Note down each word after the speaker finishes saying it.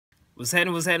What's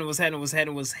happening?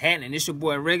 It's your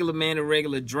boy, Regular Man of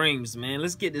Regular Dreams, man.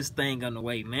 Let's get this thing on the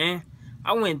way, man.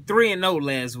 I went 3-0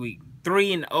 last week.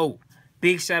 3-0.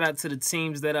 Big shout out to the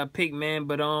teams that I picked, man.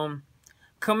 But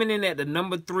coming in at the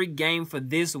number 3 game for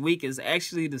this week is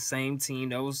actually the same team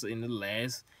that was in the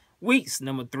last week's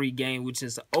number 3 game, which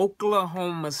is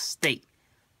Oklahoma State.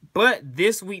 But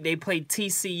this week they played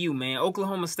TCU, man.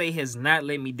 Oklahoma State has not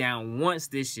let me down once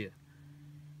this year.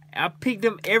 I picked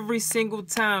them every single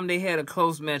time they had a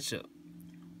close matchup.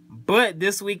 But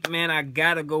this week, man, I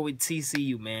gotta go with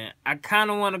TCU, man. I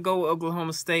kind of want to go with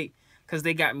Oklahoma State because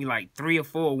they got me like 3 or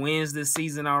 4 wins this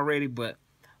season already. But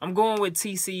I'm going with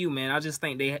TCU, man. I just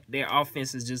think their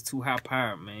offense is just too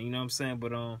high-powered, man. You know what I'm saying?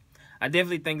 But I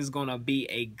definitely think it's going to be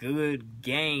a good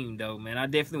game, though, man. I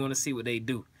definitely want to see what they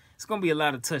do. It's going to be a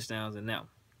lot of touchdowns in that one.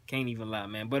 Can't even lie,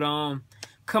 man. But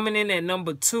coming in at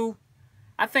number 2,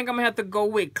 I think I'm going to have to go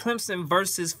with Clemson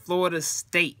versus Florida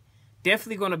State.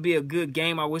 Definitely going to be a good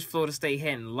game. I wish Florida State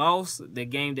hadn't lost the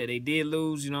game that they did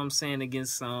lose, you know what I'm saying,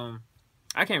 against, I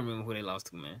can't remember who they lost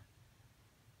to, man.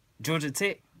 Georgia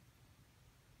Tech?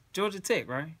 Georgia Tech,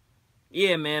 right?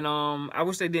 Yeah, man, I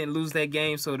wish they didn't lose that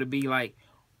game so to be, like,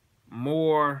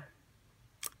 more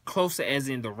closer as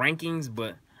in the rankings,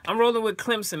 but I'm rolling with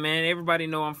Clemson, man. Everybody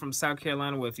know I'm from South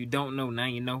Carolina. Well, if you don't know, now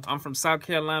you know. I'm from South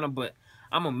Carolina, but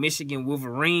I'm a Michigan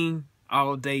Wolverine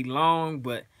all day long,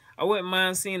 but I wouldn't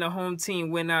mind seeing a home team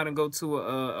win out and go to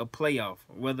a playoff,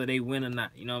 whether they win or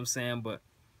not. You know what I'm saying? But,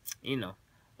 you know,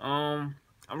 I'm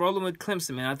rolling with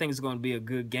Clemson, man. I think it's going to be a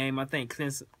good game. I think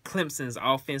Clemson's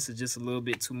offense is just a little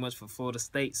bit too much for Florida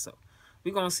State, so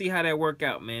we're going to see how that work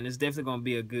out, man. It's definitely going to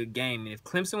be a good game. And if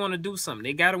Clemson want to do something,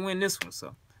 they got to win this one.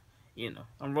 So, you know,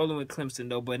 I'm rolling with Clemson,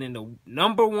 though. But in the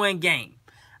number 1 game,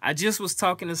 I just was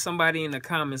talking to somebody in the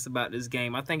comments about this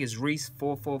game. I think it's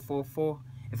Reese4444,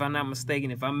 if I'm not mistaken.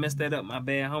 If I messed that up, my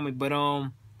bad, homie. But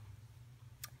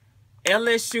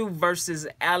LSU versus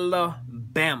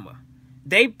Alabama.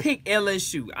 They picked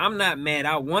LSU. I'm not mad.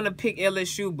 I want to pick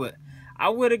LSU, but I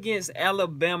went against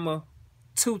Alabama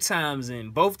 2 times,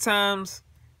 and both times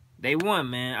they won,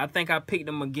 man. I think I picked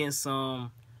them against I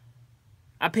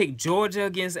picked Georgia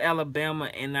against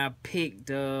Alabama, and I picked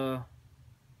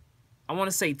I want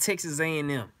to say Texas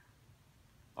A&M.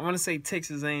 I want to say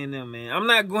Texas A&M, man. I'm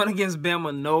not going against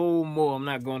Bama no more. I'm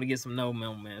not going against them no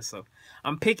more, man. So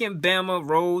I'm picking Bama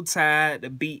Roll Tide to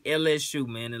beat LSU,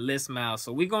 man, in Les Miles.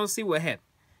 So we're going to see what happens.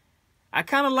 I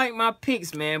kind of like my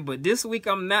picks, man, but this week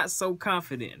I'm not so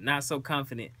confident. Not so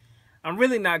confident. I'm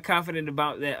really not confident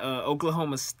about that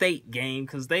Oklahoma State game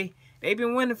because they've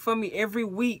been winning for me every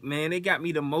week, man. They got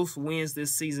me the most wins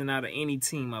this season out of any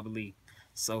team, I believe.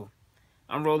 So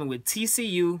I'm rolling with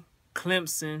TCU,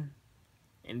 Clemson,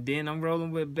 and then I'm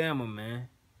rolling with Bama, man.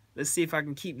 Let's see if I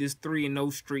can keep this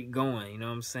 3-0 streak going, you know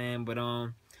what I'm saying? But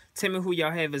tell me who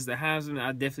y'all have as the Heisman.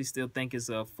 I definitely still think it's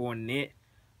Fournette.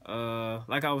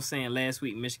 Like I was saying last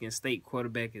week, Michigan State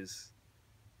quarterback is,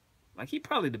 like, he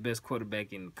probably the best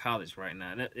quarterback in college right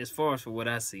now, as far as for what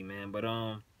I see, man. But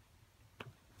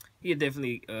he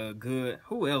definitely good.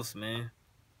 Who else, man?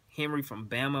 Henry from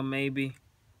Bama, maybe.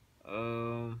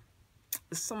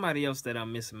 There's somebody else that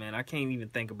I'm missing, man. I can't even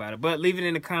think about it. But leave it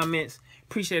in the comments.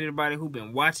 Appreciate everybody who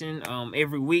been watching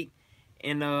every week.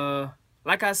 And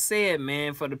like I said,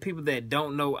 man, for the people that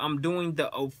don't know, I'm doing the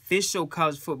official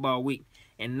college football week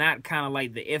and not kind of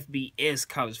like the FBS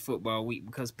college football week,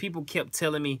 because people kept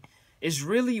telling me it's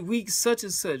really week such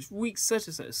and such, week such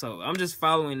and such. So I'm just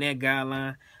following that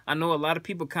guideline. I know a lot of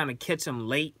people kind of catch them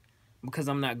late because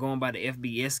I'm not going by the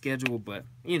FBS schedule, but,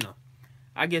 you know,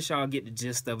 I guess y'all get the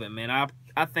gist of it, man.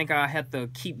 I think I have to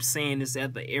keep saying this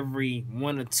after every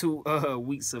 1 or 2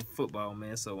 weeks of football,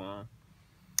 man. So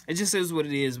it just is what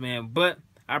it is, man. But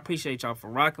I appreciate y'all for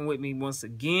rocking with me once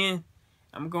again.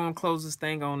 I'm going to close this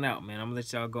thing on out, man. I'm going to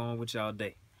let y'all go on with y'all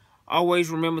day. Always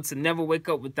remember to never wake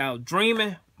up without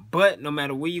dreaming. But no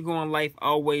matter where you go in life,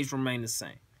 always remain the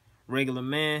same. Regular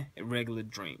man and regular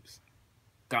dreams.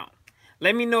 Gone.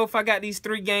 Let me know if I got these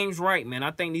 3 games right, man. I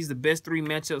think these are the best 3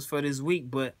 matchups for this week.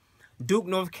 But Duke,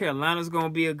 North Carolina is going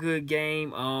to be a good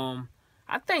game.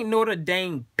 I think Notre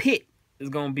Dame Pitt is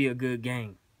going to be a good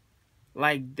game.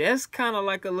 Like, that's kind of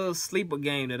like a little sleeper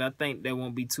game that I think that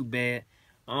won't be too bad.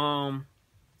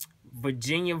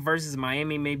 Virginia versus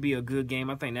Miami may be a good game.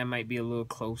 I think that might be a little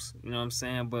close. You know what I'm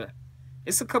saying? But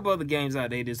it's a couple other games out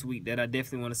there this week that I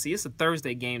definitely want to see. It's a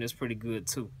Thursday game that's pretty good,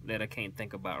 too, that I can't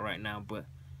think about right now. But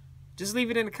just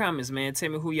leave it in the comments, man. Tell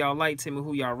me who y'all like. Tell me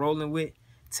who y'all rolling with.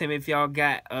 Tell me if y'all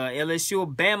got LSU or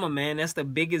Bama, man. That's the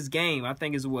biggest game. I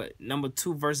think it's what? Number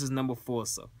 2 versus number 4.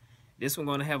 So this one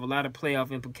going to have a lot of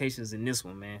playoff implications in this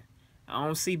one, man. I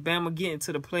don't see Bama getting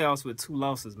to the playoffs with 2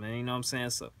 losses, man. You know what I'm saying?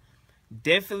 So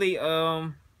definitely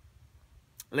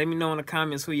let me know in the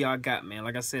comments who y'all got, man.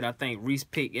 Like I said, I think Reese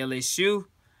picked LSU.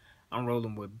 I'm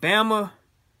rolling with Bama.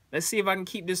 Let's see if I can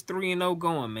keep this 3-0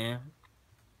 going, man.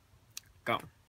 Go.